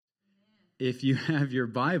if you have your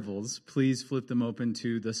Bibles, please flip them open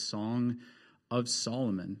to the Song of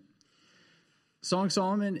Solomon. Song of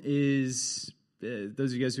Solomon is,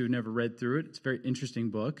 those of you guys who have never read through it, it's a very interesting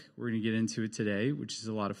book. We're going to get into it today, which is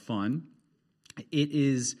a lot of fun. It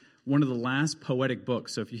is one of the last poetic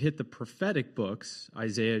books. So if you hit the prophetic books,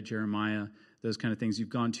 Isaiah, Jeremiah, those kind of things, you've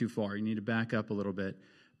gone too far. You need to back up a little bit.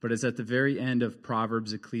 But it's at the very end of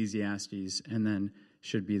Proverbs, Ecclesiastes, and then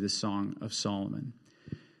should be the Song of Solomon.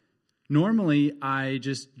 Normally, I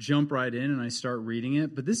just jump right in and I start reading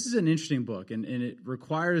it, but this is an interesting book, and it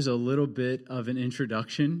requires a little bit of an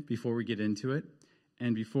introduction before we get into it.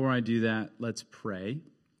 And before I do that, let's pray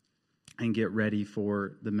and get ready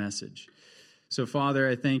for the message. So, Father,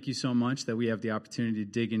 I thank you so much that we have the opportunity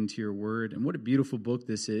to dig into your word, and what a beautiful book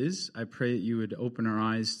this is. I pray that you would open our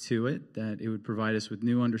eyes to it, that it would provide us with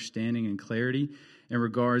new understanding and clarity in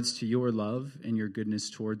regards to your love and your goodness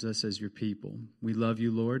towards us as your people. We love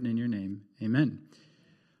you, Lord, and in your name, amen.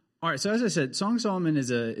 All right, so as I said, Song of Solomon it's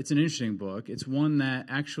an interesting book. It's one that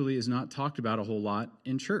actually is not talked about a whole lot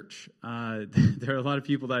in church. There are a lot of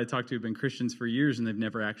people that I talk to who've been Christians for years and they've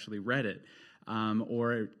never actually read it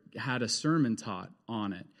or had a sermon taught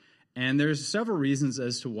on it. And there's several reasons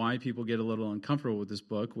as to why people get a little uncomfortable with this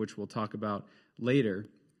book, which we'll talk about later.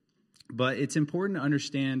 But it's important to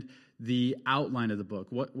understand the outline of the book,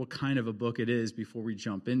 what kind of a book it is before we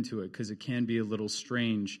jump into it, because it can be a little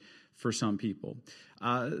strange for some people.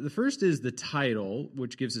 The first is the title,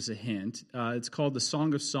 which gives us a hint. It's called the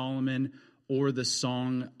Song of Solomon or the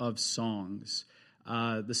Song of Songs.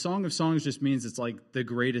 The Song of Songs just means it's like the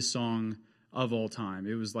greatest song of all time.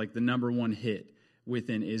 It was like the number one hit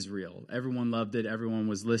within Israel. Everyone loved it. Everyone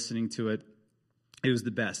was listening to it. It was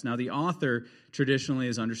the best. Now, the author traditionally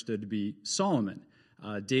is understood to be Solomon,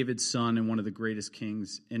 David's son and one of the greatest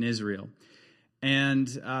kings in Israel. And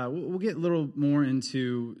we'll get a little more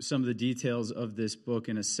into some of the details of this book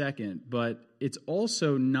in a second, but it's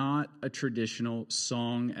also not a traditional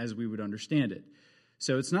song as we would understand it.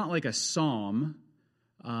 So it's not like a psalm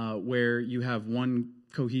where you have one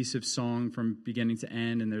cohesive song from beginning to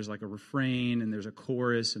end, and there's like a refrain, and there's a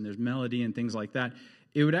chorus, and there's melody, and things like that.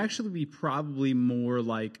 It would actually be probably more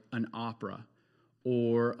like an opera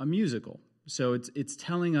or a musical. So it's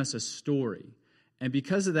telling us a story. And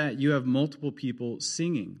because of that, you have multiple people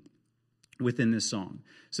singing within this song.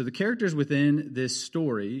 So the characters within this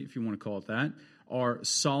story, if you want to call it that, are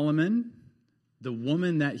Solomon, the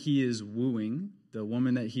woman that he is wooing, the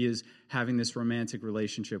woman that he is having this romantic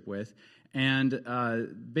relationship with, and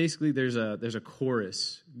basically there's a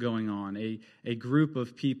chorus going on, a group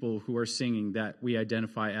of people who are singing that we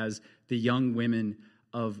identify as the young women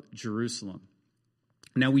of Jerusalem.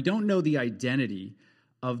 Now, we don't know the identity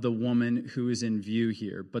of the woman who is in view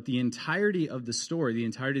here, but the entirety of the story, the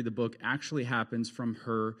entirety of the book actually happens from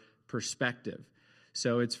her perspective.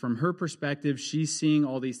 So it's from her perspective, she's seeing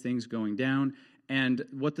all these things going down, and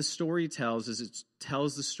what the story tells is it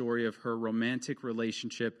tells the story of her romantic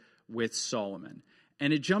relationship with Solomon.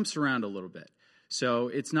 And it jumps around a little bit. So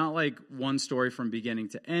it's not like one story from beginning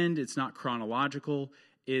to end. It's not chronological.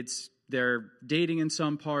 They're dating in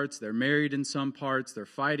some parts, they're married in some parts, they're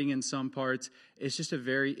fighting in some parts. It's just a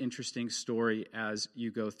very interesting story as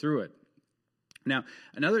you go through it. Now,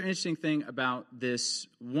 another interesting thing about this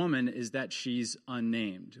woman is that she's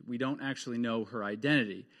unnamed. We don't actually know her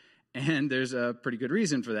identity, and there's a pretty good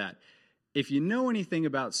reason for that. If you know anything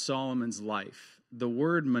about Solomon's life, the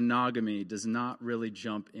word monogamy does not really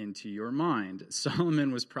jump into your mind.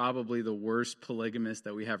 Solomon was probably the worst polygamist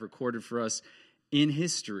that we have recorded for us in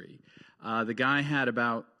history. The guy had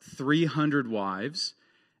about 300 wives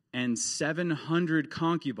and 700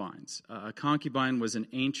 concubines. A concubine was an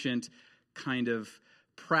ancient kind of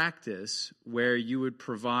practice where you would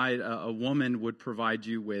provide, a woman would provide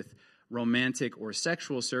you with romantic or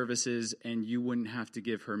sexual services, and you wouldn't have to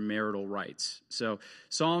give her marital rights. So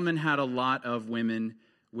Solomon had a lot of women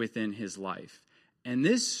within his life. And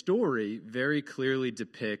this story very clearly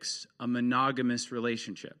depicts a monogamous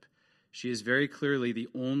relationship. She is very clearly the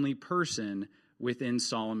only person within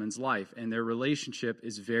Solomon's life, and their relationship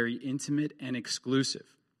is very intimate and exclusive,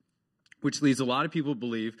 which leads a lot of people to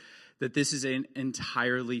believe that this is an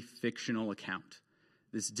entirely fictional account.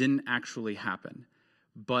 This didn't actually happen,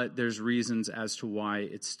 but there's reasons as to why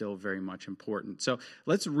it's still very much important. So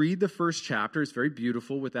let's read the first chapter. It's very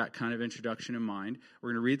beautiful with that kind of introduction in mind. We're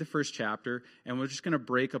going to read the first chapter, and we're just going to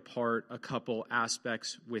break apart a couple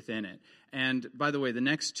aspects within it. And by the way, the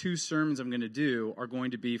next two sermons I'm going to do are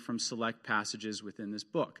going to be from select passages within this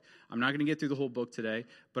book. I'm not going to get through the whole book today,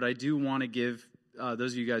 but I do want to give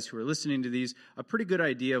those of you guys who are listening to these a pretty good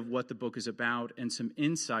idea of what the book is about and some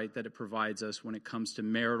insight that it provides us when it comes to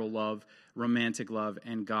marital love, romantic love,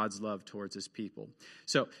 and God's love towards his people.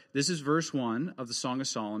 So this is verse 1 of the Song of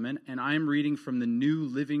Solomon, and I am reading from the New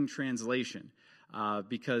Living Translation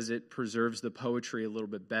because it preserves the poetry a little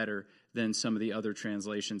bit better than some of the other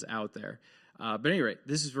translations out there. But at any rate,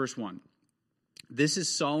 this is verse 1. This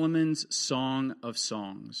is Solomon's Song of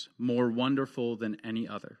Songs, more wonderful than any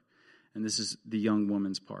other. And this is the young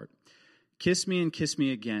woman's part. Kiss me and kiss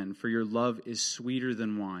me again, for your love is sweeter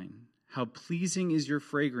than wine. How pleasing is your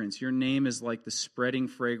fragrance. Your name is like the spreading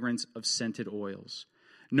fragrance of scented oils.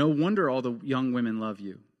 No wonder all the young women love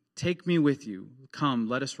you. Take me with you. Come,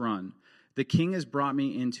 let us run. The king has brought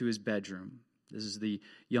me into his bedroom. This is the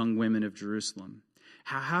young women of Jerusalem.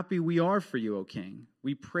 How happy we are for you, O king.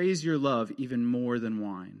 We praise your love even more than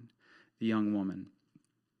wine. The young woman.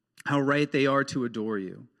 How right they are to adore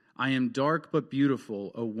you. I am dark but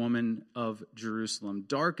beautiful, O woman of Jerusalem.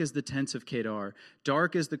 Dark as the tents of Kedar,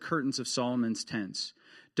 dark as the curtains of Solomon's tents.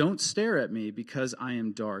 Don't stare at me because I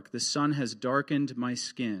am dark. The sun has darkened my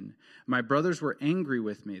skin. My brothers were angry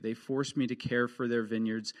with me. They forced me to care for their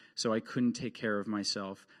vineyards, so I couldn't take care of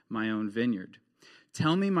myself, my own vineyard.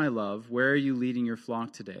 Tell me, my love, where are you leading your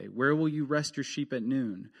flock today? Where will you rest your sheep at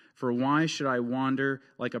noon? For why should I wander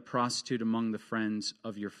like a prostitute among the friends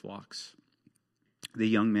of your flocks? The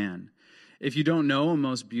young man. If you don't know a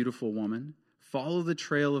most beautiful woman, follow the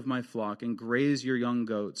trail of my flock and graze your young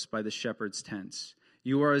goats by the shepherd's tents.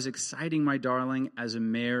 You are as exciting, my darling, as a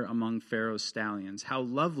mare among Pharaoh's stallions. How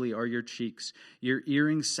lovely are your cheeks. Your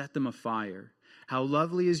earrings set them afire. How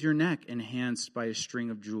lovely is your neck, enhanced by a string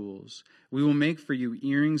of jewels. We will make for you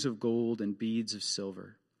earrings of gold and beads of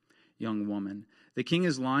silver. Young woman. The king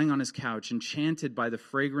is lying on his couch, enchanted by the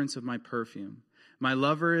fragrance of my perfume. My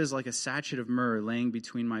lover is like a sachet of myrrh laying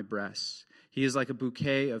between my breasts. He is like a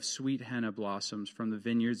bouquet of sweet henna blossoms from the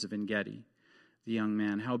vineyards of En-Gedi. The young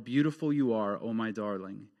man, how beautiful you are, O my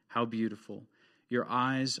darling, how beautiful. Your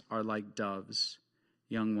eyes are like doves.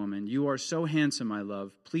 Young woman, you are so handsome, my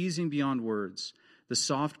love, pleasing beyond words. The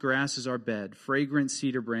soft grass is our bed, fragrant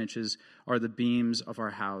cedar branches are the beams of our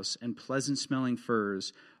house, and pleasant-smelling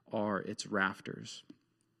firs are its rafters.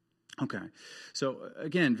 Okay, so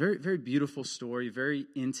again, very, very beautiful story, very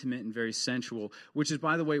intimate and very sensual, which is,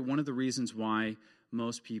 by the way, one of the reasons why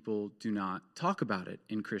most people do not talk about it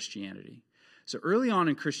in Christianity. So early on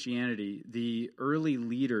in Christianity, the early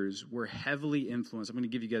leaders were heavily influenced. I'm going to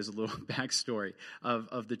give you guys a little backstory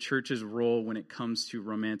of the church's role when it comes to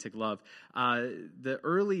romantic love. The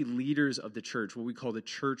early leaders of the church, what we call the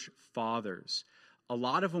church fathers, a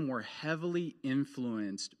lot of them were heavily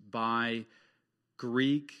influenced by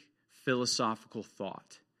Greek philosophical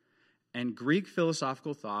thought. And Greek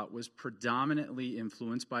philosophical thought was predominantly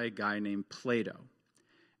influenced by a guy named Plato.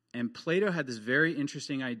 And Plato had this very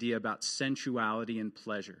interesting idea about sensuality and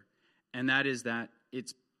pleasure. And that is that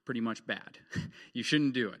it's pretty much bad. You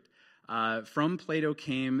shouldn't do it. From Plato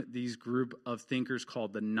came these group of thinkers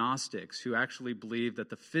called the Gnostics, who actually believed that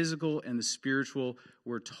the physical and the spiritual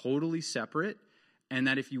were totally separate, and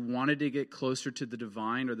that if you wanted to get closer to the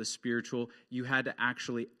divine or the spiritual, you had to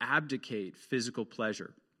actually abdicate physical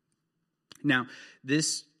pleasure. Now,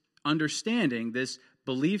 this understanding, this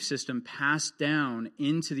belief system passed down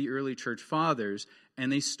into the early church fathers, and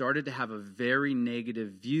they started to have a very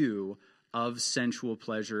negative view of sensual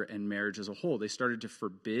pleasure and marriage as a whole. They started to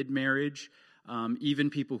forbid marriage. Even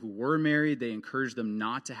people who were married, they encouraged them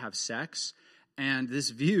not to have sex. And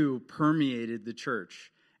this view permeated the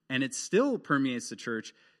church. And it still permeates the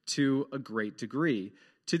church to a great degree,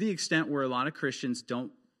 to the extent where a lot of Christians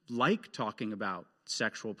don't like talking about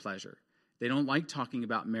sexual pleasure. They don't like talking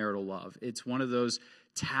about marital love. It's one of those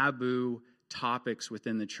taboo topics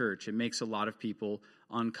within the church. It makes a lot of people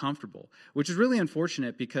uncomfortable, which is really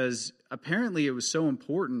unfortunate because apparently it was so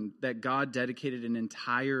important that God dedicated an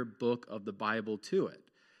entire book of the Bible to it.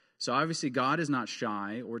 So obviously God is not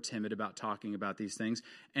shy or timid about talking about these things.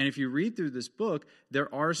 And if you read through this book,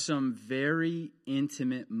 there are some very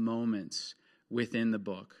intimate moments within the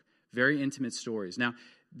book, very intimate stories. Now,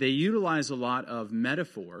 they utilize a lot of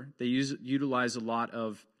metaphor. They utilize a lot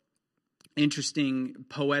of interesting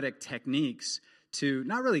poetic techniques to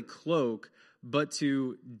not really cloak, but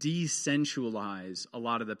to desensualize a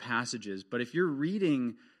lot of the passages. But if you're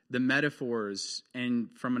reading the metaphors and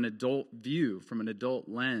from an adult view, from an adult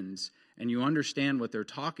lens, and you understand what they're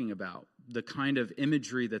talking about, the kind of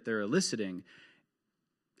imagery that they're eliciting,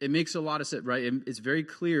 it makes a lot of sense, right? It's very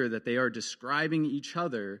clear that they are describing each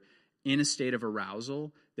other in a state of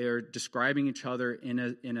arousal. They are describing each other in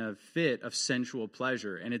a fit of sensual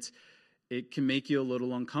pleasure. And it can make you a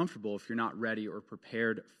little uncomfortable if you're not ready or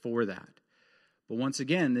prepared for that. But once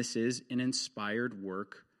again, this is an inspired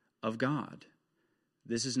work of God.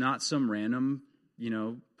 This is not some random,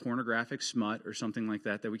 pornographic smut or something like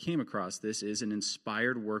that we came across. This is an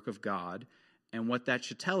inspired work of God. And what that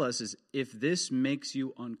should tell us is if this makes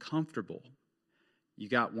you uncomfortable, you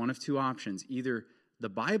got one of two options. Either the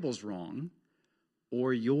Bible's wrong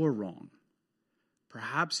or you're wrong.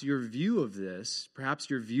 Perhaps your view of this, perhaps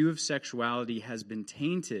your view of sexuality has been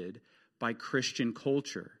tainted by Christian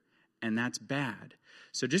culture, and that's bad.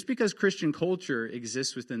 So just because Christian culture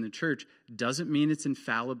exists within the church doesn't mean it's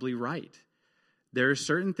infallibly right. There are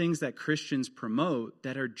certain things that Christians promote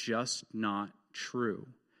that are just not true.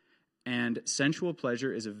 And sensual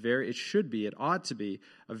pleasure is it ought to be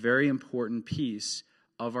a very important piece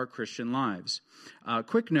of our Christian lives.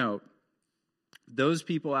 Quick note, those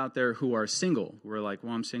people out there who are single, who are like,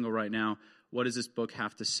 well, I'm single right now, what does this book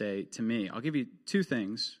have to say to me? I'll give you two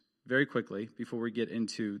things very quickly before we get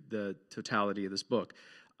into the totality of this book.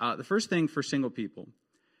 The first thing for single people,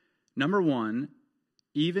 number one,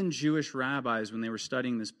 even Jewish rabbis, when they were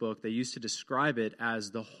studying this book, they used to describe it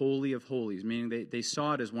as the Holy of Holies, meaning they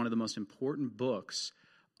saw it as one of the most important books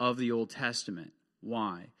of the Old Testament.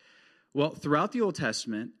 Why? Well, throughout the Old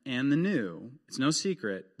Testament and the New, it's no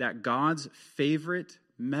secret that God's favorite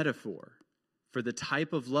metaphor for the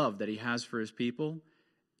type of love that he has for his people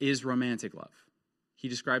is romantic love. He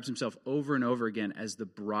describes himself over and over again as the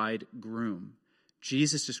bridegroom.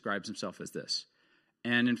 Jesus describes himself as this.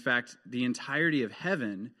 And in fact, the entirety of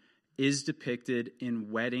heaven is depicted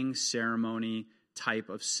in wedding ceremony type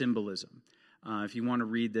of symbolism. If you want to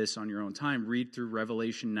read this on your own time, read through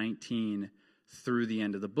Revelation 19 through the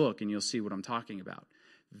end of the book, and you'll see what I'm talking about.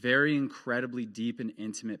 Very incredibly deep and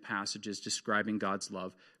intimate passages describing God's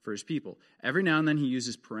love for his people. Every now and then he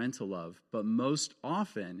uses parental love, but most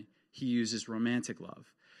often he uses romantic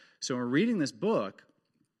love. So in reading this book,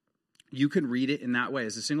 you could read it in that way.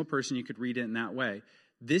 As a single person, you could read it in that way.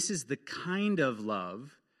 This is the kind of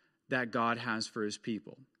love that God has for his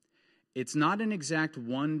people. It's not an exact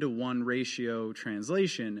 1-to-1 ratio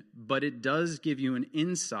translation, but it does give you an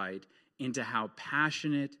insight into how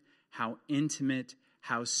passionate, how intimate,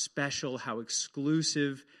 how special, how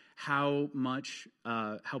exclusive, how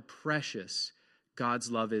precious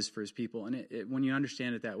God's love is for his people. And when you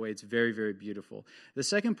understand it that way, it's very, very beautiful. The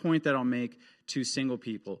second point that I'll make to single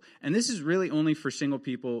people, and this is really only for single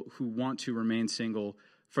people who want to remain single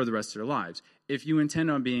for the rest of their lives. If you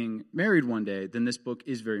intend on being married one day, then this book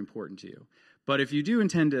is very important to you. But if you do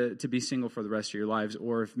intend to be single for the rest of your lives,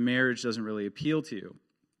 or if marriage doesn't really appeal to you,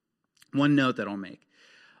 one note that I'll make.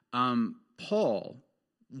 Paul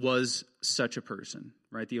was such a person,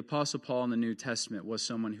 right? The Apostle Paul in the New Testament was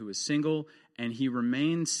someone who was single, and he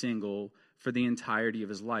remained single for the entirety of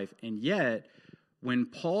his life. And yet, when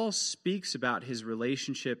Paul speaks about his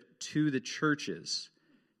relationship to the churches,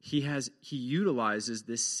 he utilizes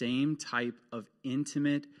this same type of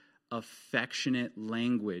intimate, affectionate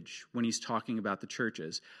language when he's talking about the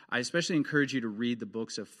churches. I especially encourage you to read the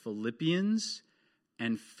books of Philippians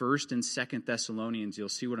and 1st and 2nd Thessalonians. You'll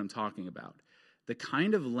see what I'm talking about. The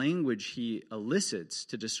kind of language he elicits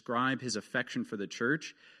to describe his affection for the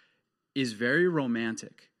church is very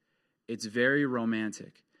romantic. It's very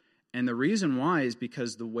romantic. And the reason why is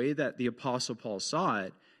because the way that the Apostle Paul saw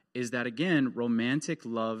it is that, again, romantic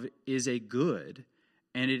love is a good,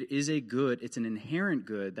 and it's an inherent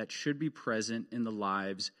good that should be present in the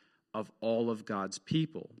lives of all of God's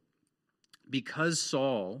people. Because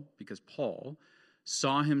Paul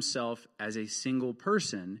saw himself as a single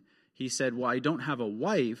person, he said, well, I don't have a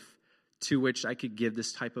wife to which I could give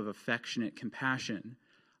this type of affectionate compassion.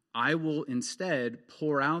 I will instead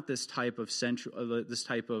pour out this type of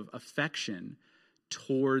affection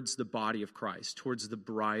towards the body of Christ, towards the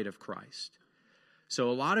bride of Christ. So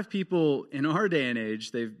a lot of people in our day and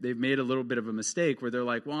age, they've made a little bit of a mistake where they're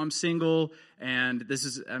like, well, I'm single and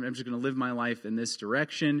I'm just going to live my life in this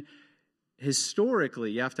direction.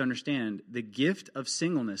 Historically, you have to understand the gift of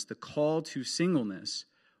singleness, the call to singleness,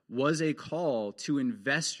 was a call to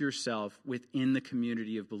invest yourself within the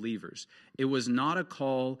community of believers. It was not a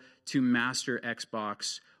call to master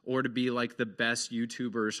Xbox or to be like the best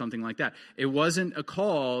YouTuber or something like that. It wasn't a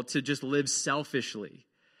call to just live selfishly.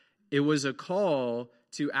 It was a call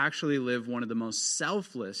to actually live one of the most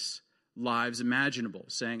selfless lives imaginable,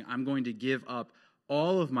 saying, I'm going to give up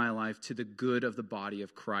all of my life to the good of the body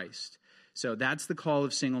of Christ. So that's the call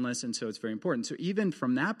of singleness, and so it's very important. So even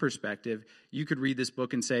from that perspective, you could read this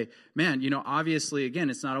book and say, man, obviously, again,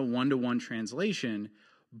 it's not a 1-to-1 translation,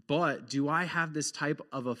 but do I have this type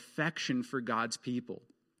of affection for God's people?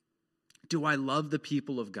 Do I love the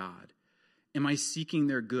people of God? Am I seeking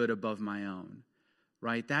their good above my own?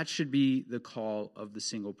 Right? That should be the call of the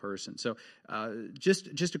single person. So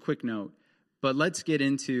just a quick note, but let's get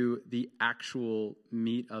into the actual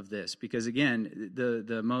meat of this. Because again,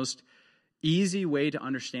 the most easy way to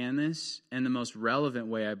understand this and the most relevant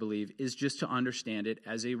way, I believe, is just to understand it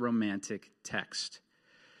as a romantic text.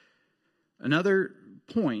 Another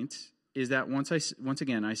point is that once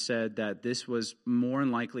again, I said that this was more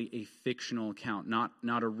than likely a fictional account,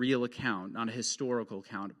 not a real account, not a historical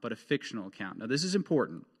account, but a fictional account. Now, this is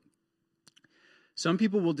important. Some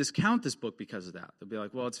people will discount this book because of that. They'll be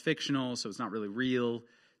like, well, it's fictional, so it's not really real.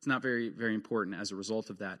 It's not very, very important as a result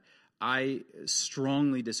of that. I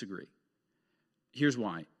strongly disagree. Here's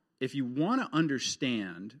why. If you want to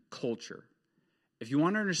understand culture, if you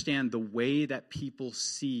want to understand the way that people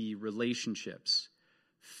see relationships,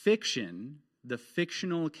 fiction, the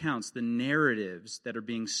fictional accounts, the narratives that are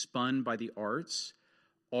being spun by the arts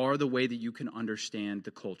are the way that you can understand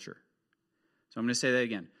the culture. So I'm going to say that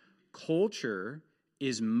again. Culture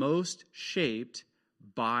is most shaped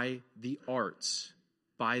by the arts,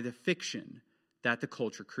 by the fiction that the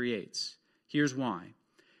culture creates. Here's why.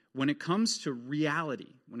 When it comes to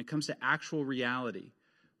reality, when it comes to actual reality,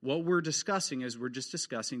 what we're discussing is we're just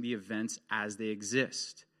discussing the events as they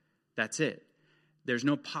exist. That's it. There's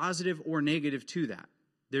no positive or negative to that.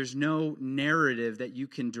 There's no narrative that you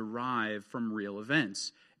can derive from real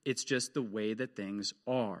events. It's just the way that things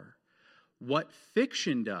are. What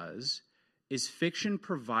fiction does is fiction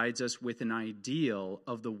provides us with an ideal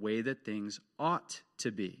of the way that things ought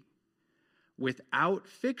to be. Without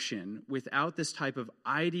fiction, without this type of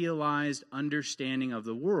idealized understanding of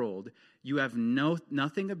the world, you have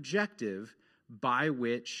nothing objective by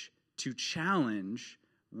which to challenge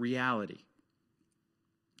reality.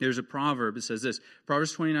 There's a proverb that says this,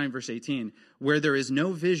 Proverbs 29, verse 18, where there is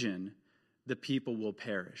no vision, the people will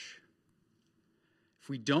perish. If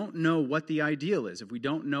we don't know what the ideal is, if we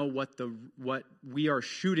don't know what we are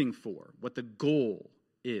shooting for, what the goal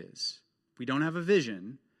is, if we don't have a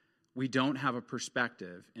vision, we don't have a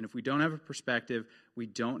perspective. And if we don't have a perspective, we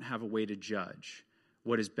don't have a way to judge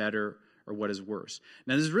what is better or what is worse.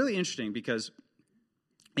 Now, this is really interesting because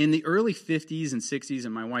in the early 50s and 60s,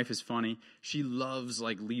 and my wife is funny, she loves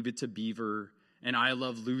like Leave It to Beaver, and I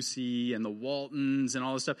Love Lucy, and the Waltons, and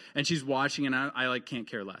all this stuff. And she's watching, and I like can't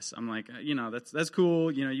care less. I'm like, that's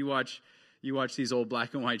cool. You watch these old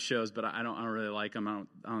black and white shows, but I don't really like them.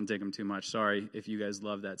 I don't dig them too much. Sorry if you guys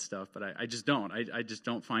love that stuff, but I just don't. I just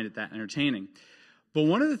don't find it that entertaining. But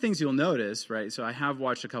one of the things you'll notice, right, so I have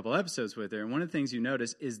watched a couple episodes with her, and one of the things you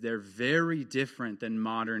notice is they're very different than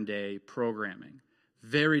modern day programming.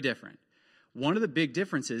 Very different. One of the big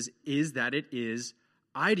differences is that it is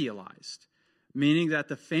idealized, meaning that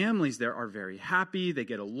the families there are very happy, they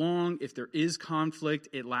get along. If there is conflict,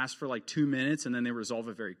 it lasts for like 2 minutes, and then they resolve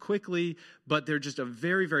it very quickly, but they're just a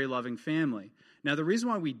very, very loving family. Now, the reason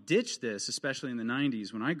why we ditched this, especially in the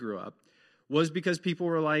 90s when I grew up, was because people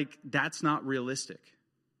were like, that's not realistic.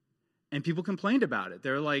 And people complained about it.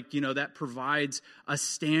 They're like, that provides a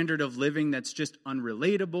standard of living that's just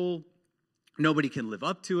unrelatable. Nobody can live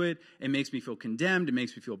up to it. It makes me feel condemned. It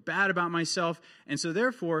makes me feel bad about myself. And so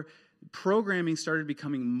therefore, programming started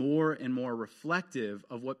becoming more and more reflective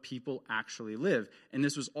of what people actually live. And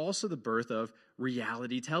this was also the birth of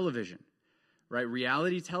reality television, right?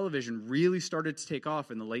 Reality television really started to take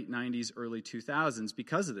off in the late 90s, early 2000s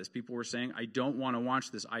because of this. People were saying, I don't want to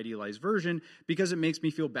watch this idealized version because it makes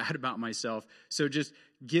me feel bad about myself. So just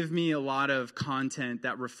give me a lot of content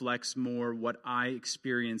that reflects more what I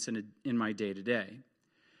experience in my day-to-day.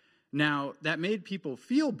 Now, that made people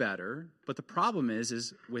feel better, but the problem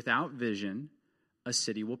is without vision, a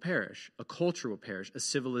city will perish, a culture will perish, a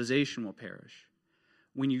civilization will perish.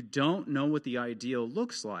 When you don't know what the ideal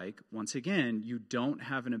looks like, once again, you don't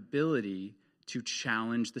have an ability to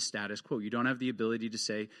challenge the status quo. You don't have the ability to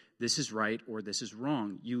say, this is right or this is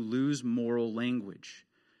wrong. You lose moral language,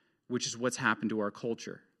 which is what's happened to our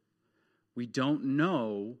culture. We don't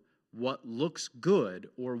know what looks good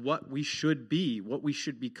or what we should be, what we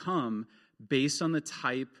should become based on the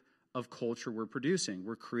type of culture we're producing.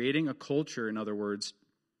 We're creating a culture, in other words,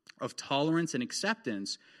 of tolerance and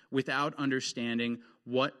acceptance without understanding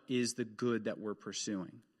what is the good that we're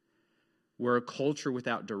pursuing. We're a culture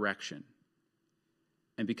without direction.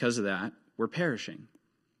 And because of that, we're perishing.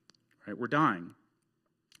 Right? We're dying.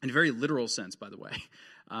 In a very literal sense, by the way.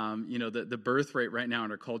 The birth rate right now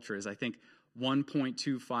in our culture is, I think,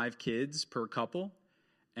 1.25 kids per couple.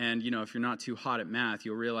 And, if you're not too hot at math,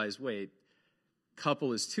 you'll realize, wait,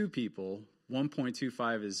 couple is 2 people,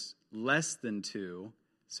 1.25 is less than 2,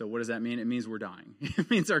 So what does that mean? It means we're dying. It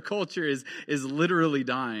means our culture is literally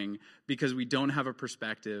dying because we don't have a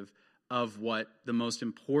perspective of what the most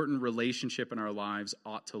important relationship in our lives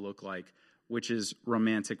ought to look like, which is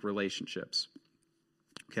romantic relationships.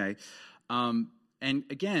 Okay? And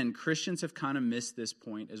again, Christians have kind of missed this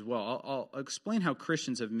point as well. I'll explain how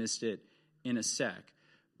Christians have missed it in a sec.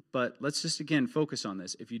 But let's just, again, focus on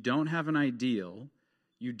this. If you don't have an ideal,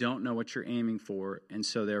 you don't know what you're aiming for, and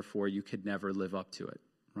so therefore you could never live up to it.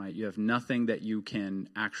 Right? You have nothing that you can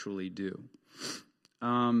actually do.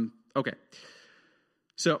 Okay.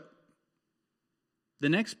 So the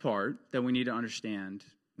next part that we need to understand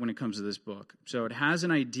when it comes to this book. So it has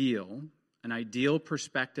an ideal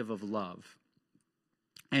perspective of love.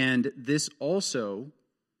 And this also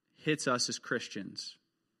hits us as Christians.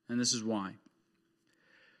 And this is why.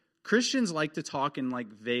 Christians like to talk in like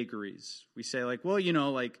vagaries. We say like, well,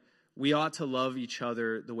 like, we ought to love each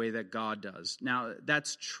other the way that God does. Now,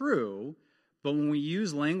 that's true, but when we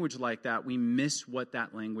use language like that, we miss what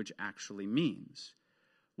that language actually means.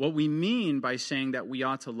 What we mean by saying that we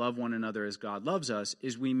ought to love one another as God loves us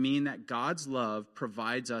is we mean that God's love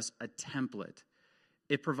provides us a template.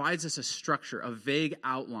 It provides us a structure, a vague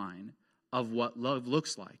outline of what love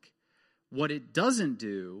looks like. What it doesn't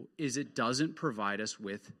do is it doesn't provide us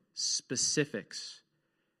with specifics.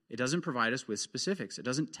 It doesn't provide us with specifics. It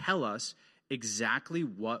doesn't tell us exactly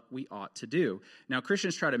what we ought to do. Now,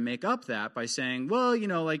 Christians try to make up that by saying, well,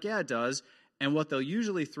 yeah, it does. And what they'll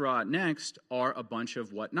usually throw out next are a bunch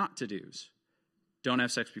of what not to do's. Don't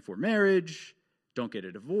have sex before marriage. Don't get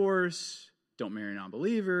a divorce. Don't marry a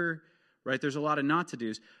non-believer. Right? There's a lot of not to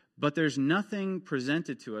do's. But there's nothing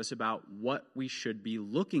presented to us about what we should be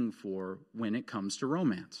looking for when it comes to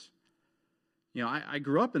romance. I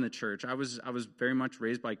grew up in the church. I was very much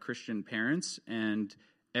raised by Christian parents and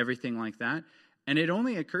everything like that. And it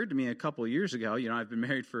only occurred to me a couple of years ago, I've been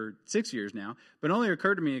married for 6 years now, but it only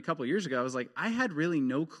occurred to me a couple of years ago, I was like, I had really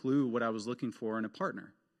no clue what I was looking for in a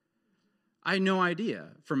partner. I had no idea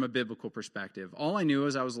from a biblical perspective. All I knew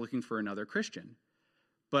was I was looking for another Christian.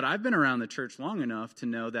 But I've been around the church long enough to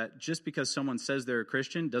know that just because someone says they're a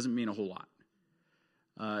Christian doesn't mean a whole lot.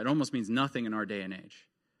 It almost means nothing in our day and age.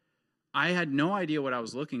 I had no idea what I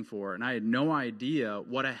was looking for, and I had no idea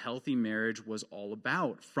what a healthy marriage was all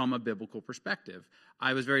about from a biblical perspective.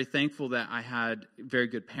 I was very thankful that I had very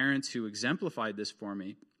good parents who exemplified this for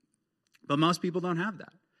me, but most people don't have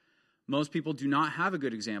that. Most people do not have a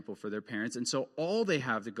good example for their parents, and so all they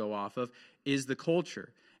have to go off of is the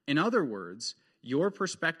culture. In other words, your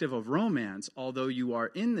perspective of romance, although you are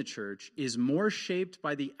in the church, is more shaped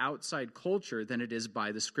by the outside culture than it is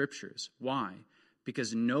by the Scriptures. Why?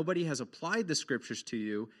 Because nobody has applied the Scriptures to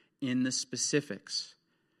you in the specifics.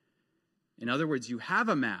 In other words, you have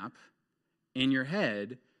a map in your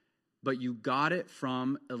head, but you got it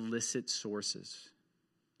from illicit sources.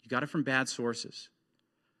 You got it from bad sources.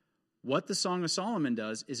 What the Song of Solomon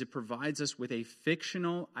does is it provides us with a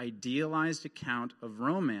fictional, idealized account of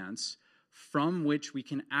romance from which we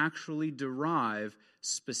can actually derive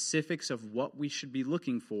specifics of what we should be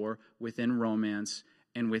looking for within romance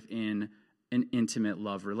and within an intimate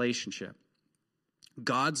love relationship.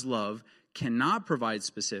 God's love cannot provide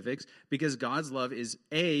specifics because God's love is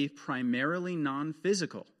primarily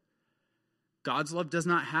non-physical. God's love does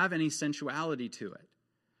not have any sensuality to it.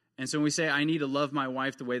 And so when we say, I need to love my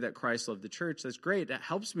wife the way that Christ loved the church, that's great. That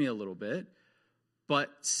helps me a little bit. But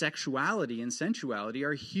sexuality and sensuality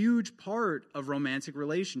are a huge part of romantic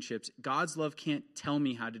relationships. God's love can't tell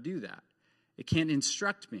me how to do that. It can't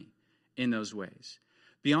instruct me in those ways.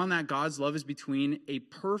 Beyond that, God's love is between a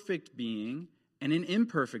perfect being and an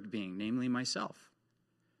imperfect being, namely myself.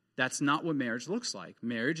 That's not what marriage looks like.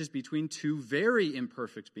 Marriage is between two very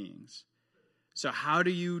imperfect beings. So how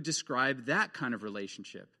do you describe that kind of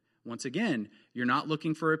relationship? Once again, you're not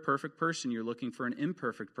looking for a perfect person. You're looking for an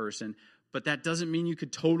imperfect person. But that doesn't mean you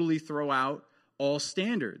could totally throw out all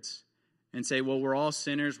standards and say, well, we're all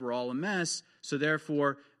sinners, we're all a mess, so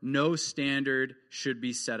therefore no standard should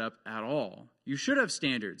be set up at all. You should have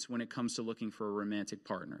standards when it comes to looking for a romantic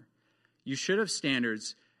partner. You should have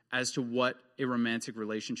standards as to what a romantic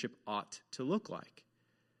relationship ought to look like.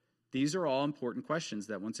 These are all important questions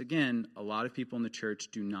that, once again, a lot of people in the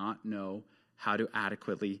church do not know how to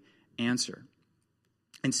adequately answer.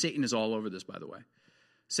 And Satan is all over this, by the way.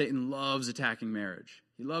 Satan loves attacking marriage.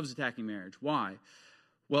 He loves attacking marriage. Why?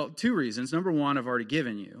 Well, two reasons. Number one, I've already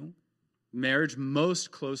given you. Marriage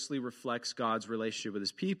most closely reflects God's relationship with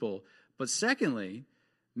his people. But secondly,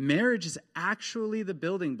 marriage is actually the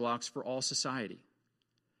building blocks for all society.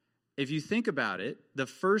 If you think about it, the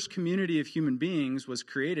first community of human beings was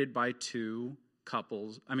created by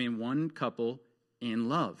one couple in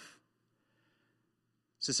love.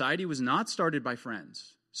 Society was not started by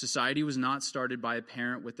friends. Society was not started by a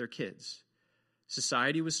parent with their kids.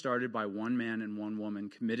 Society was started by one man and one woman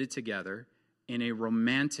committed together in a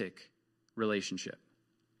romantic relationship.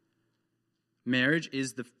 Marriage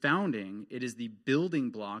is the founding, it is the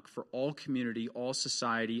building block for all community, all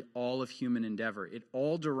society, all of human endeavor. It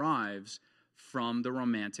all derives from the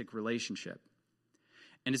romantic relationship.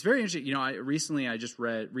 And it's very interesting. I just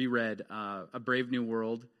reread A Brave New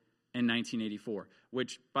World in 1984,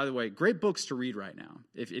 which, by the way, great books to read right now.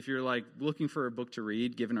 If you're like looking for a book to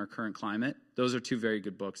read, given our current climate, those are two very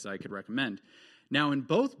good books that I could recommend. Now, in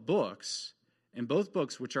both books,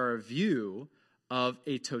 which are a view of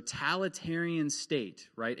a totalitarian state,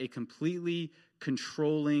 right, a completely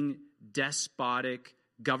controlling, despotic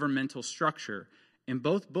governmental structure, in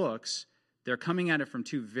both books, they're coming at it from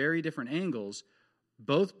two very different angles.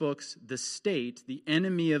 Both books, the state, the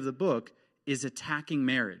enemy of the book, is attacking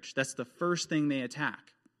marriage. That's the first thing they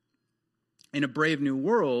attack. In A Brave New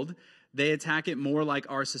World, they attack it more like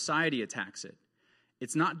our society attacks it.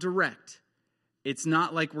 It's not direct. It's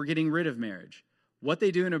not like we're getting rid of marriage. What they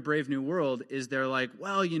do in A Brave New World is they're like,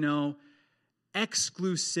 well,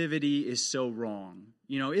 exclusivity is so wrong.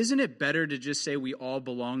 Isn't it better to just say we all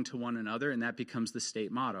belong to one another, and that becomes the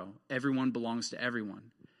state motto? Everyone belongs to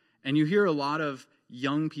everyone. And you hear a lot of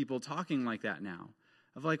young people talking like that now.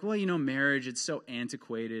 Of like, well, marriage, it's so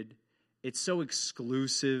antiquated. It's so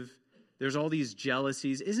exclusive. There's all these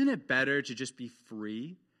jealousies. Isn't it better to just be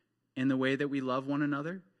free in the way that we love one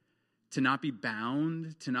another? To not be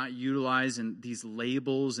bound, to not utilize these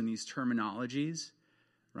labels and these terminologies,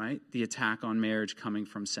 right? The attack on marriage coming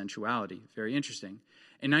from sensuality. Very interesting.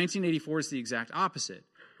 In 1984, it's the exact opposite.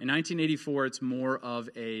 In 1984, it's more of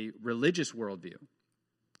a religious worldview,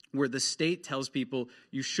 where the state tells people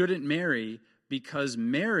you shouldn't marry because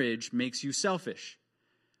marriage makes you selfish.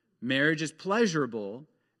 Marriage is pleasurable,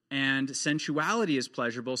 and sensuality is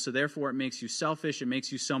pleasurable, so therefore it makes you selfish. It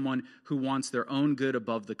makes you someone who wants their own good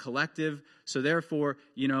above the collective. So therefore,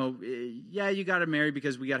 you got to marry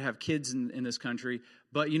because we got to have kids in this country,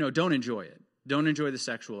 but, don't enjoy it. Don't enjoy the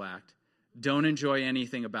sexual act. Don't enjoy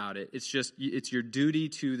anything about it. It's your duty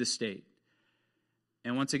to the state.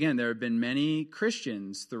 And once again, there have been many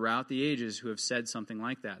Christians throughout the ages who have said something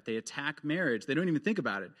like that. They attack marriage. They don't even think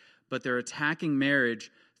about it, but they're attacking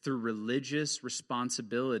marriage through religious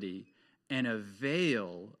responsibility and a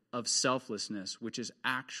veil of selflessness, which is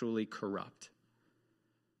actually corrupt.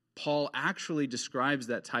 Paul actually describes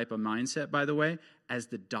that type of mindset, by the way, as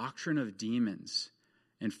the doctrine of demons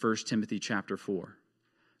in 1 Timothy chapter 4.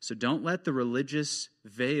 So don't let the religious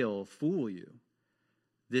veil fool you.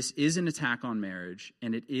 This is an attack on marriage,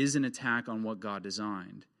 and it is an attack on what God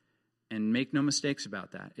designed. And make no mistakes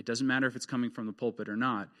about that. It doesn't matter if it's coming from the pulpit or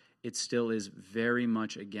not. It still is very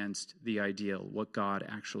much against the ideal, what God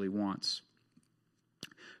actually wants.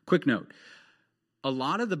 Quick note. A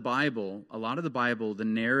lot of the Bible, the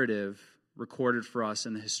narrative recorded for us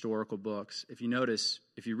in the historical books, if you notice,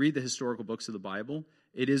 if you read the historical books of the Bible,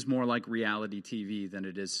 it is more like reality TV than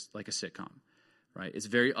it is like a sitcom, right? It's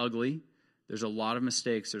very ugly. There's a lot of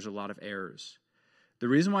mistakes. There's a lot of errors. The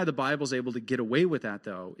reason why the Bible's able to get away with that,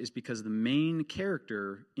 though, is because the main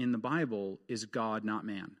character in the Bible is God, not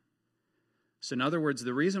man. So in other words,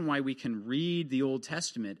 the reason why we can read the Old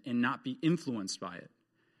Testament and not be influenced by it,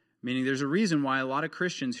 meaning there's a reason why a lot of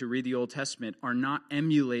Christians who read the Old Testament are not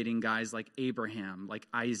emulating guys like Abraham, like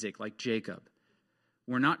Isaac, like Jacob.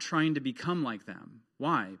 We're not trying to become like them.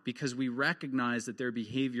 Why? Because we recognize that their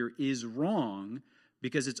behavior is wrong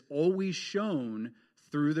because it's always shown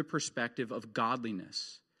through the perspective of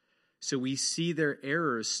godliness. So we see their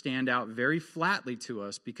errors stand out very flatly to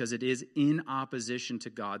us because it is in opposition to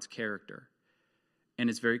God's character. And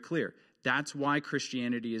it's very clear. That's why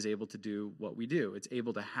Christianity is able to do what we do. It's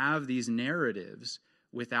able to have these narratives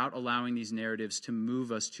without allowing these narratives to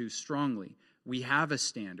move us too strongly. We have a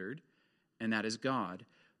standard, and that is God.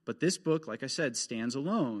 But this book, like I said, stands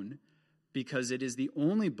alone because it is the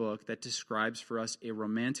only book that describes for us a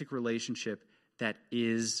romantic relationship that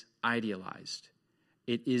is idealized.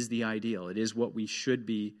 It is the ideal. It is what we should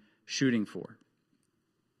be shooting for.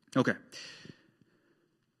 Okay.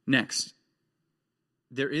 Next.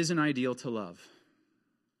 There is an ideal to love.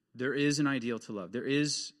 There is an ideal to love. There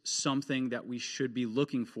is something that we should be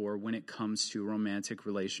looking for when it comes to romantic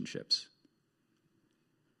relationships.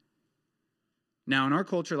 Now, in our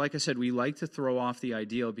culture, like I said, we like to throw off the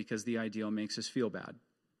ideal because the ideal makes us feel bad.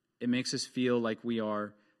 It makes us feel like we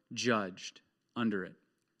are judged under it,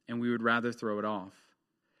 and we would rather throw it off.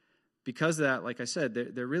 Because of that, like I said,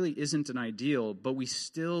 there really isn't an ideal, but we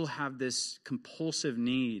still have this compulsive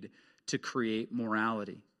need to create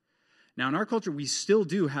morality. Now, in our culture, we still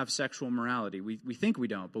do have sexual morality. We think we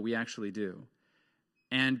don't, but we actually do.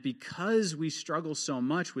 And because we struggle so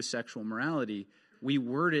much with sexual morality, we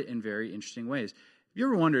word it in very interesting ways. Have you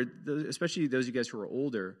ever wondered, especially those of you guys who are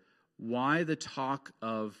older, why the talk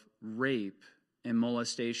of rape and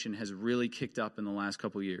molestation has really kicked up in the last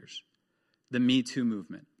couple of years? The Me Too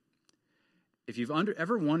movement. If you've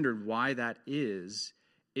ever wondered why that is,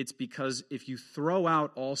 it's because if you throw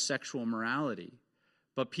out all sexual morality,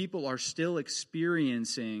 but people are still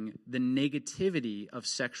experiencing the negativity of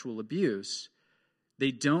sexual abuse,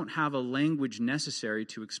 they don't have a language necessary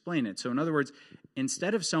to explain it. So in other words,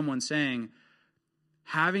 instead of someone saying,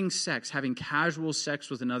 having casual sex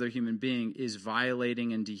with another human being is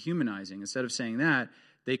violating and dehumanizing, instead of saying that,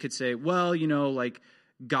 they could say, well, like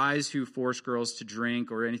guys who force girls to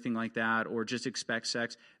drink or anything like that, or just expect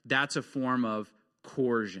sex, that's a form of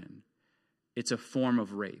coercion. It's a form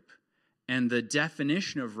of rape. And the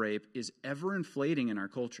definition of rape is ever inflating in our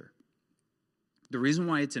culture. The reason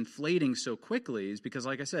why it's inflating so quickly is because,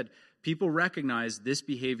 like I said, people recognize this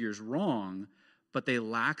behavior is wrong, but they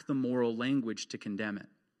lack the moral language to condemn it.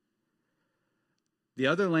 The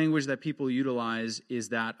other language that people utilize is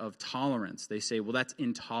that of tolerance. They say, well, that's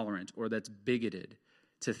intolerant or that's bigoted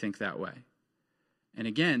to think that way. And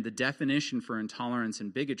again, the definition for intolerance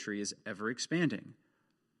and bigotry is ever expanding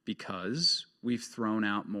because we've thrown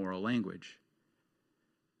out moral language.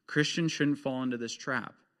 Christians shouldn't fall into this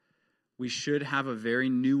trap. We should have a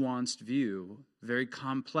very nuanced view, very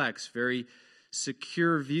complex, very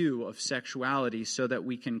secure view of sexuality so that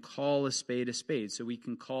we can call a spade, so we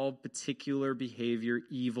can call particular behavior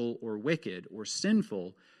evil or wicked or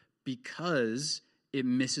sinful because it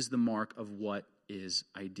misses the mark of what is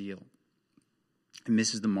ideal. It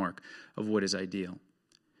misses the mark of what is ideal.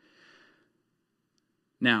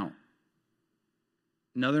 Now,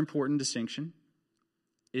 another important distinction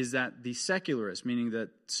is that the secularist, meaning that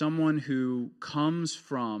someone who comes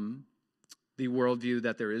from the worldview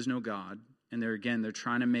that there is no God, and they're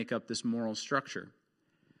trying to make up this moral structure,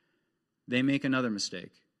 they make another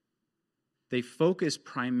mistake. They focus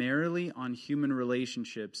primarily on human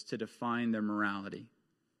relationships to define their morality.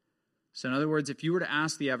 So in other words, if you were to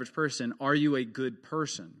ask the average person, are you a good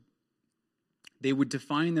person? They would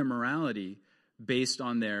define their morality based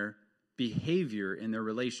on their behavior in their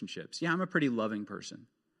relationships. Yeah, I'm a pretty loving person.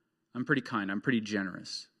 I'm pretty kind. I'm pretty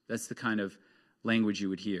generous. That's the kind of language you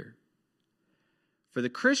would hear. For the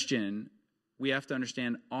Christian, we have to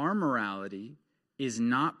understand our morality is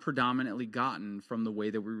not predominantly gotten from the way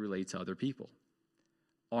that we relate to other people.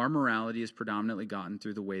 Our morality is predominantly gotten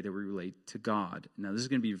through the way that we relate to God. Now, this is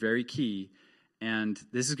going to be very key, and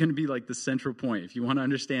this is going to be like the central point. If you want to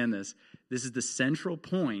understand this, this is the central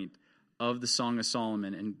point of the Song of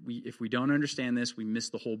Solomon, and if we don't understand this, we miss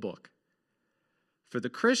the whole book. For the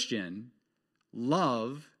Christian,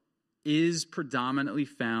 love is predominantly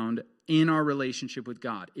found in our relationship with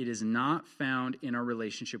God. It is not found in our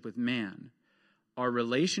relationship with man. Our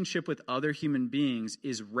relationship with other human beings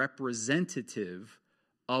is representative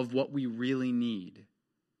of what we really need,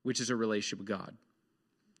 which is a relationship with God.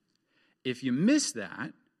 If you miss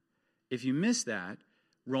that,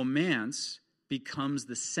 romance becomes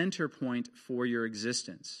the center point for your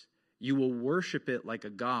existence. You will worship it like a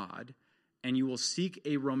god, and you will seek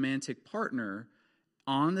a romantic partner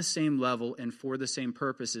on the same level and for the same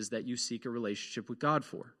purposes that you seek a relationship with God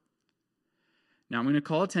for. Now, I'm going to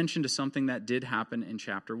call attention to something that did happen in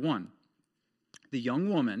chapter 1. The young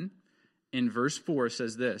woman in verse 4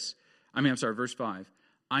 says this. Verse 5.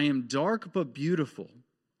 I am dark but beautiful,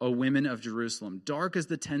 O women of Jerusalem. Dark as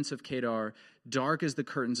the tents of Kedar, dark as the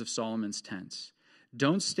curtains of Solomon's tents.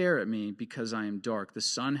 Don't stare at me because I am dark. The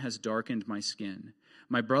sun has darkened my skin.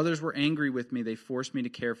 My brothers were angry with me. They forced me to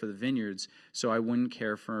care for the vineyards so I wouldn't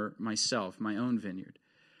care for myself, my own vineyard.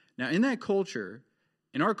 Now, in our culture,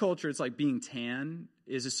 it's like being tan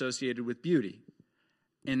is associated with beauty.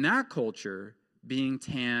 In that culture, being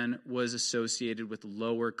tan was associated with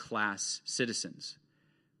lower class citizens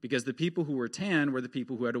because the people who were tan were the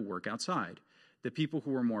people who had to work outside. The people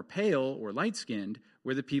who were more pale or light-skinned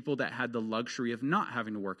were the people that had the luxury of not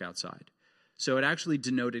having to work outside. So it actually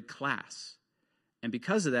denoted class. And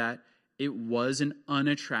because of that, it was an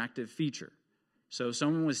unattractive feature. So if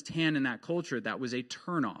someone was tan in that culture, that was a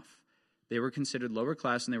turnoff. They were considered lower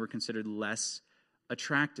class and they were considered less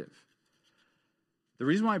attractive. The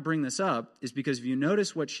reason why I bring this up is because if you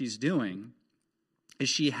notice what she's doing, is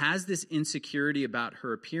she has this insecurity about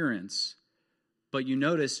her appearance, but you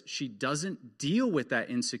notice she doesn't deal with that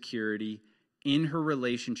insecurity in her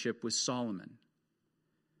relationship with Solomon.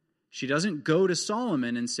 She doesn't go to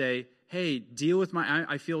Solomon and say, hey, deal with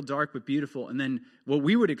I feel dark but beautiful. And then what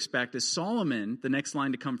we would expect is Solomon, the next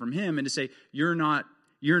line to come from him, and to say, you're not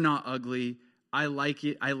ugly. I like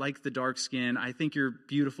it. I like the dark skin. I think you're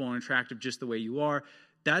beautiful and attractive just the way you are.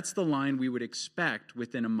 That's the line we would expect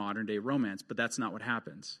within a modern day romance, but that's not what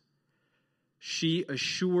happens. She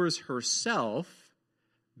assures herself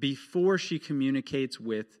before she communicates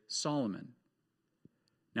with Solomon.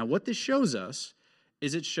 Now, what this shows us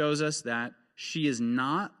is it shows us that she is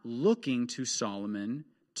not looking to Solomon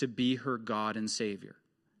to be her God and Savior.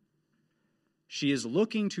 She is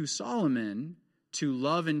looking to Solomon to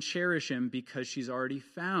love and cherish him because she's already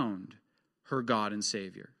found her God and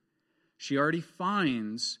Savior. She already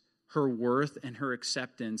finds her worth and her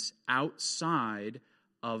acceptance outside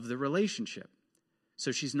of the relationship.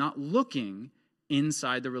 So she's not looking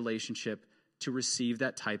inside the relationship to receive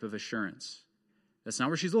that type of assurance. That's not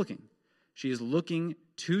where she's looking. She is looking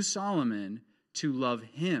to Solomon to love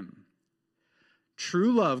him.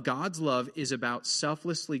 True love, God's love, is about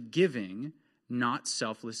selflessly giving, not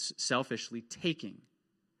selfishly taking.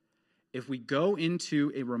 If we go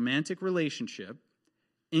into a romantic relationship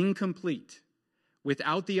incomplete,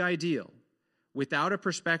 without the ideal, without a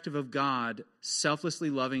perspective of God selflessly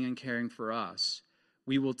loving and caring for us,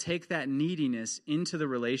 we will take that neediness into the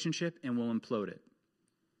relationship and we'll implode it.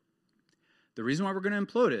 The reason why we're going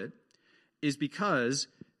to implode it is because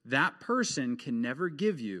that person can never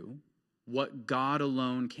give you what God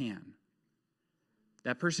alone can.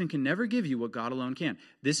 That person can never give you what God alone can.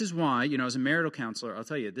 This is why, as a marital counselor, I'll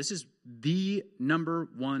tell you, this is the number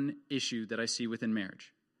one issue that I see within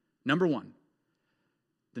marriage. Number one.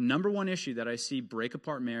 The number one issue that I see break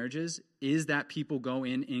apart marriages is that people go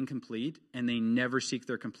in incomplete and they never seek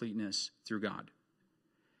their completeness through God.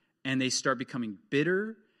 And they start becoming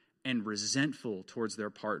bitter and resentful towards their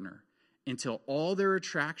partner until all their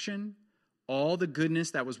attraction, all the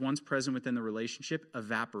goodness that was once present within the relationship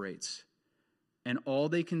evaporates. And all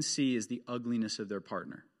they can see is the ugliness of their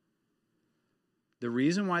partner. The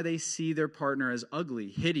reason why they see their partner as ugly,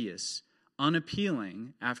 hideous,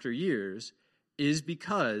 unappealing after years is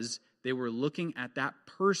because they were looking at that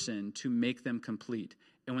person to make them complete.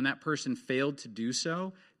 And when that person failed to do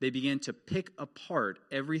so, they began to pick apart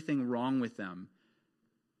everything wrong with them,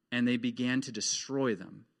 and they began to destroy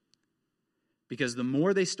them. Because the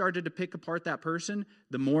more they started to pick apart that person,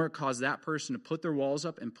 the more it caused that person to put their walls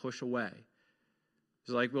up and push away. It's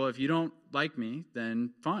like, well, if you don't like me,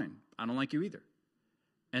 then fine. I don't like you either.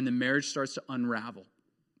 And the marriage starts to unravel.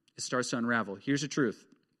 It starts to unravel. Here's the truth.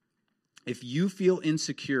 If you feel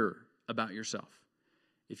insecure about yourself,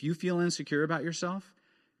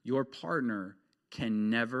 your partner can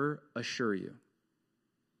never assure you.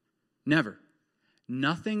 Never.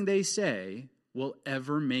 Nothing they say will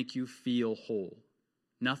ever make you feel whole.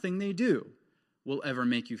 Nothing they do will ever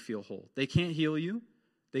make you feel whole. They can't heal you.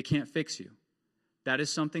 They can't fix you. That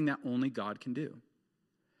is something that only God can do.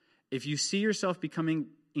 If you see yourself becoming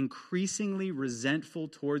increasingly resentful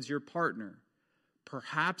towards your partner,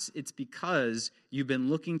 perhaps it's because you've been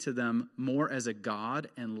looking to them more as a God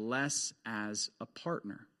and less as a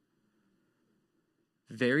partner.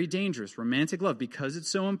 Very dangerous. Romantic love, because it's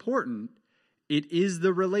so important, it is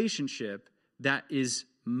the relationship that is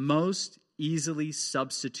most easily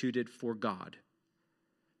substituted for God.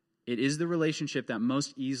 It is the relationship that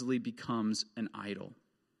most easily becomes an idol.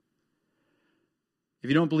 If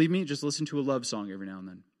you don't believe me, just listen to a love song every now and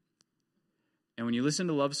then. And when you listen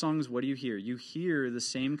to love songs, what do you hear? You hear the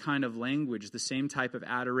same kind of language, the same type of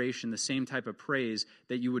adoration, the same type of praise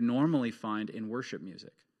that you would normally find in worship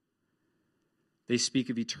music. They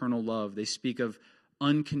speak of eternal love. They speak of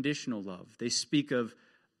unconditional love. They speak of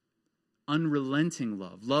unrelenting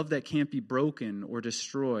love, love that can't be broken or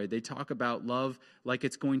destroyed. They talk about love like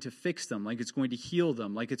it's going to fix them, like it's going to heal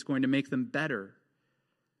them, like it's going to make them better.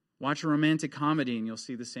 Watch a romantic comedy and you'll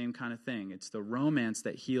see the same kind of thing. It's the romance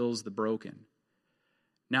that heals the broken.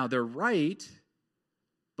 Now, they're right,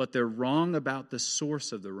 but they're wrong about the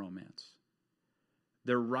source of the romance.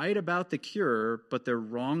 They're right about the cure, but they're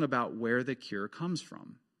wrong about where the cure comes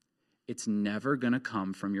from. It's never going to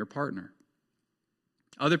come from your partner.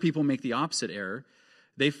 Other people make the opposite error.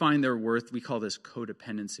 They find their worth, we call this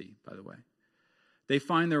codependency, by the way. They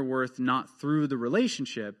find their worth not through the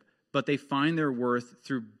relationship, but they find their worth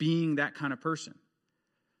through being that kind of person.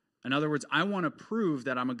 In other words, I want to prove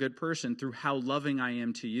that I'm a good person through how loving I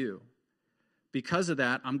am to you. Because of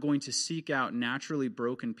that, I'm going to seek out naturally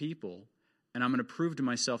broken people, and I'm going to prove to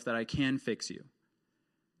myself that I can fix you,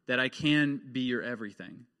 that I can be your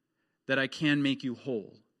everything, that I can make you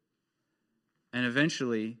whole. And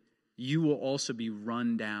eventually, you will also be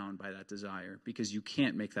run down by that desire because you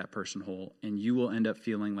can't make that person whole, and you will end up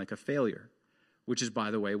feeling like a failure, which is, by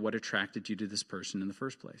the way, what attracted you to this person in the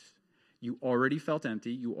first place. You already felt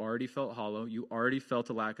empty. You already felt hollow. You already felt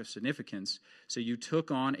a lack of significance. So you took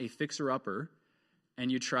on a fixer-upper,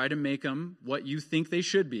 and you try to make them what you think they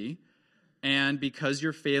should be. And because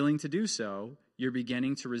you're failing to do so, you're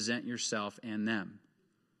beginning to resent yourself and them.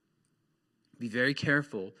 Be very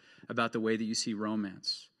careful about the way that you see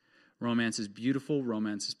romance. Romance is beautiful.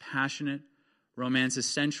 Romance is passionate. Romance is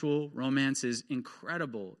sensual. Romance is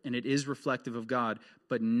incredible, and it is reflective of God,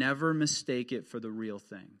 but never mistake it for the real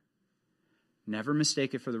thing. Never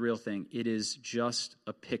mistake it for the real thing. It is just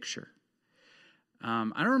a picture.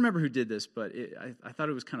 I don't remember who did this, but I thought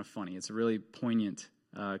it was kind of funny. It's a really poignant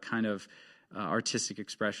kind of artistic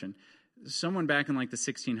expression. Someone back in like the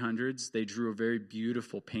 1600s, they drew a very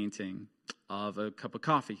beautiful painting of a cup of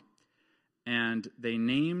coffee. And they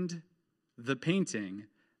named the painting,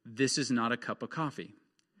 "This is not a cup of coffee."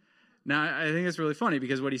 Now, I think it's really funny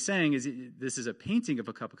because what he's saying is this is a painting of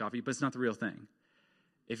a cup of coffee, but it's not the real thing.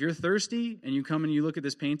 If you're thirsty and you come and you look at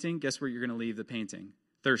this painting, guess where you're going to leave the painting?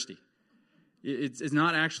 Thirsty. It's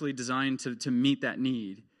not actually designed to meet that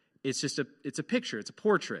need. It's a picture. It's a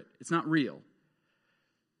portrait. It's not real.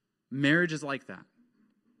 Marriage is like that.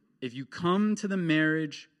 If you come to the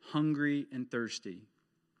marriage hungry and thirsty,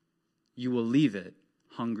 you will leave it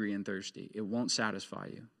hungry and thirsty. It won't satisfy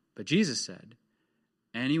you. But Jesus said,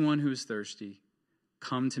 anyone who is thirsty,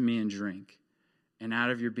 come to me and drink, and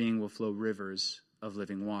out of your being will flow rivers of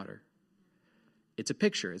living water. It's a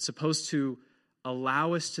picture. It's supposed to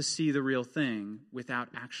allow us to see the real thing without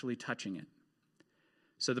actually touching it.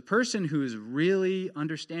 So the person who is really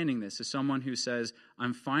understanding this is someone who says,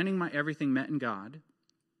 I'm finding my everything met in God.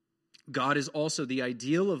 God is also, the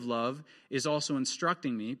ideal of love is also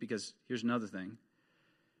instructing me, because here's another thing.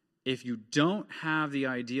 If you don't have the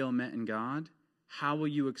ideal met in God, how will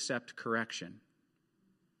you accept correction?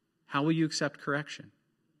 How will you accept correction?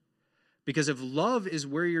 Because if love is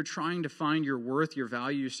where you're trying to find your worth, your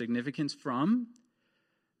value, your significance from,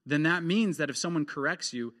 then that means that if someone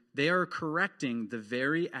corrects you, they are correcting the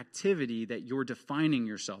very activity that you're defining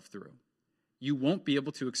yourself through. You won't be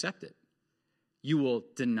able to accept it. You will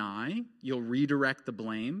deny, you'll redirect the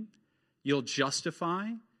blame, you'll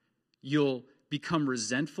justify, you'll become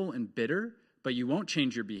resentful and bitter, but you won't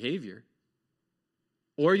change your behavior.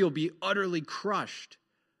 Or you'll be utterly crushed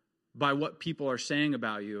by what people are saying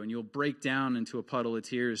about you, and you'll break down into a puddle of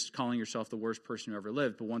tears, calling yourself the worst person who ever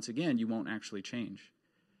lived, but once again, you won't actually change.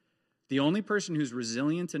 The only person who's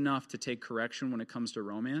resilient enough to take correction when it comes to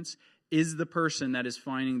romance is the person that is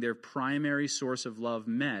finding their primary source of love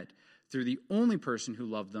met through the only person who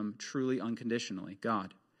loved them truly unconditionally,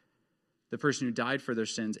 God. The person who died for their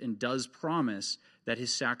sins and does promise that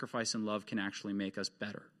his sacrifice and love can actually make us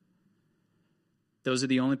better. Those are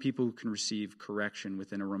the only people who can receive correction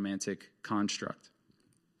within a romantic construct.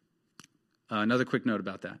 Another quick note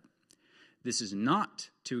about that. This is not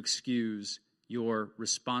to excuse your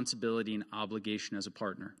responsibility and obligation as a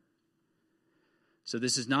partner. So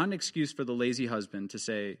this is not an excuse for the lazy husband to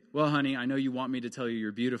say, well, honey, I know you want me to tell you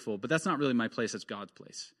you're beautiful, but that's not really my place, that's God's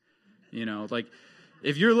place. You know, like,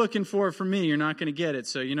 if you're looking for it from me, you're not going to get it.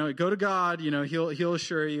 So, go to God, he'll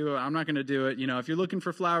assure you. I'm not going to do it. If you're looking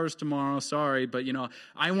for flowers tomorrow, sorry, but,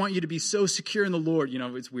 I want you to be so secure in the Lord.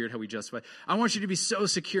 It's weird how we justify. I want you to be so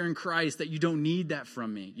secure in Christ that you don't need that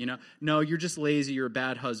from me. No, you're just lazy. You're a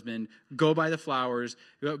bad husband. Go buy the flowers.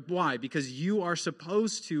 Why? Because you are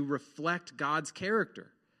supposed to reflect God's character.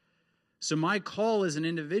 So my call as an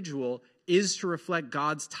individual is to reflect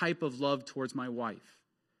God's type of love towards my wife.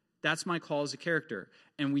 That's my call as a character.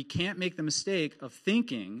 And we can't make the mistake of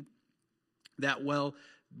thinking that, well,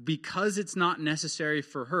 because it's not necessary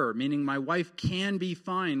for her, meaning my wife can be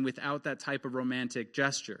fine without that type of romantic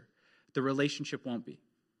gesture, the relationship won't be.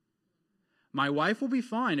 My wife will be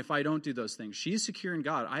fine if I don't do those things. She's secure in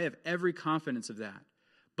God. I have every confidence of that.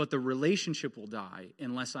 But the relationship will die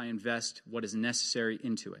unless I invest what is necessary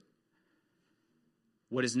into it.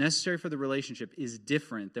 What is necessary for the relationship is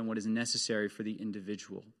different than what is necessary for the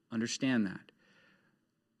individual. Understand that.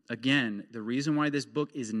 Again, the reason why this book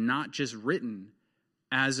is not just written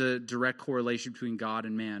as a direct correlation between God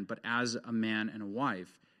and man, but as a man and a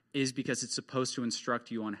wife, is because it's supposed to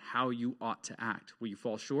instruct you on how you ought to act. Will you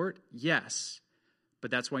fall short? Yes.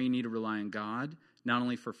 But that's why you need to rely on God, not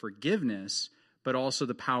only for forgiveness, but also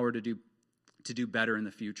the power to do better in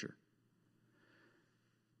the future.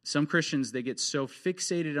 Some Christians, they get so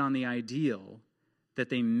fixated on the ideal that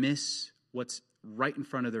they miss what's right in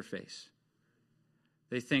front of their face.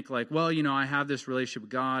 They think like, well, I have this relationship with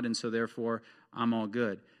God, and so therefore I'm all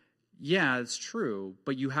good. yeah, it's true,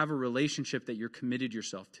 but you have a relationship that you're committed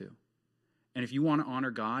yourself to. And if you want to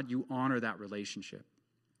honor God, you honor that relationship.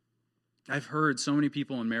 I've heard so many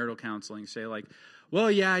people in marital counseling say like,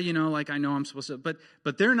 well, yeah, like I know I'm supposed to, but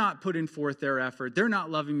they're not putting forth their effort. They're not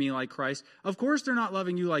loving me like Christ. Of course they're not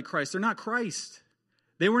loving you like Christ. They're not Christ.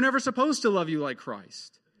 They were never supposed to love you like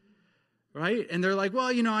Christ. Right? And they're like, well,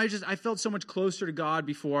 I felt so much closer to God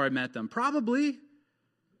before I met them. Probably.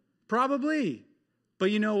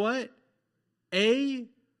 But you know what?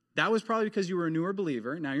 That was probably because you were a newer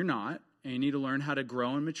believer. Now you're not. And you need to learn how to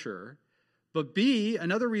grow and mature. But B,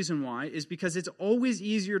 another reason why, is because it's always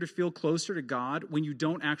easier to feel closer to God when you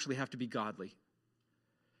don't actually have to be godly.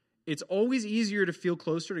 It's always easier to feel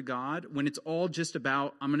closer to God when it's all just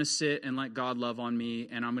about, I'm going to sit and let God love on me,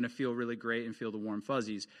 and I'm going to feel really great and feel the warm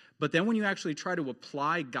fuzzies. But then when you actually try to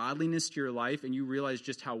apply godliness to your life and you realize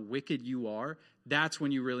just how wicked you are, that's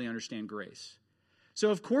when you really understand grace.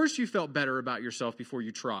 So of course you felt better about yourself before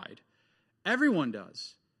you tried. Everyone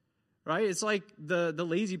does. Right? It's like the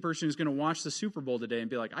lazy person who's going to watch the Super Bowl today and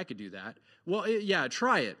be like, I could do that. Well, yeah,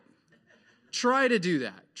 try it. Try to do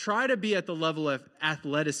that. Try to be at the level of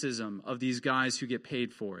athleticism of these guys who get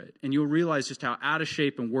paid for it. And you'll realize just how out of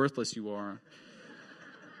shape and worthless you are.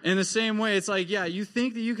 In the same way, it's like, yeah, you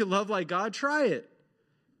think that you could love like God? Try it.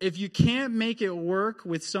 If you can't make it work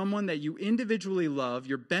with someone that you individually love,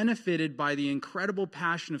 you're benefited by the incredible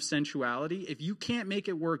passion of sensuality. If you can't make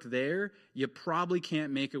it work there, you probably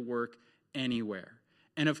can't make it work anywhere.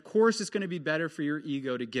 And of course, it's going to be better for your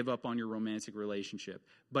ego to give up on your romantic relationship,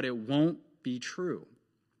 but it won't be true.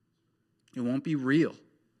 It won't be real.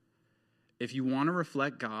 If you want to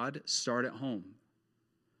reflect God, start at home.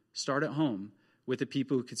 Start at home with the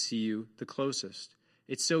people who could see you the closest.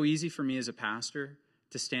 It's so easy for me as a pastor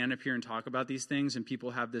to stand up here and talk about these things, and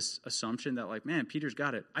people have this assumption that like, man, Peter's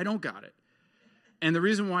got it. I don't got it. And the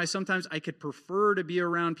reason why sometimes I could prefer to be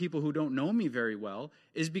around people who don't know me very well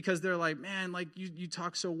is because they're like, man, like you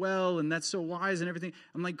talk so well and that's so wise and everything.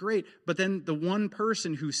 I'm like, great. But then the one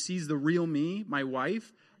person who sees the real me, my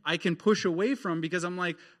wife, I can push away from because I'm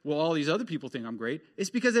like, well, all these other people think I'm great. It's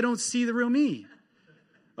because they don't see the real me.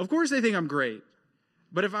 Of course they think I'm great.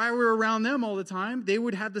 But if I were around them all the time, they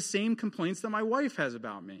would have the same complaints that my wife has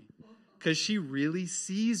about me because she really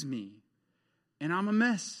sees me. And I'm a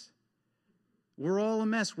mess. We're all a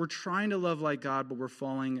mess. We're trying to love like God, but we're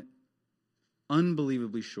falling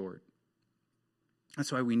unbelievably short.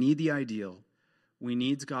 That's why we need the ideal. We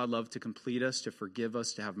need God's love to complete us, to forgive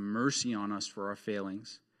us, to have mercy on us for our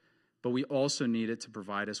failings. But we also need it to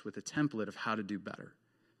provide us with a template of how to do better.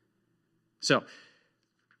 So,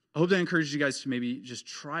 I hope that encourages you guys to maybe just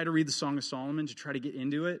try to read the Song of Solomon, to try to get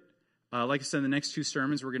into it. Like I said, in the next two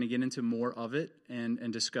sermons, we're going to get into more of it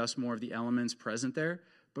and discuss more of the elements present there.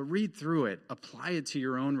 But read through it. Apply it to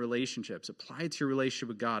your own relationships. Apply it to your relationship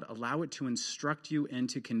with God. Allow it to instruct you and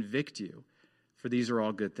to convict you. For these are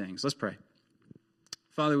all good things. Let's pray.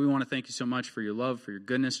 Father, we want to thank you so much for your love, for your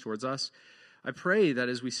goodness towards us. I pray that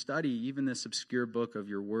as we study even this obscure book of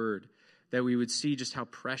your word, that we would see just how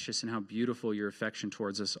precious and how beautiful your affection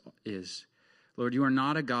towards us is. Lord, you are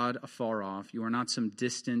not a God afar off. You are not some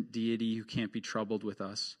distant deity who can't be troubled with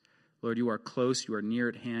us. Lord, you are close. You are near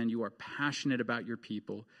at hand. You are passionate about your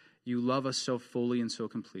people. You love us so fully and so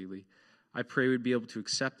completely. I pray we'd be able to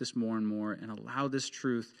accept this more and more and allow this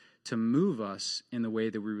truth to move us in the way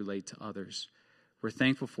that we relate to others. We're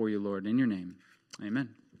thankful for you, Lord. In your name,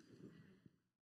 amen.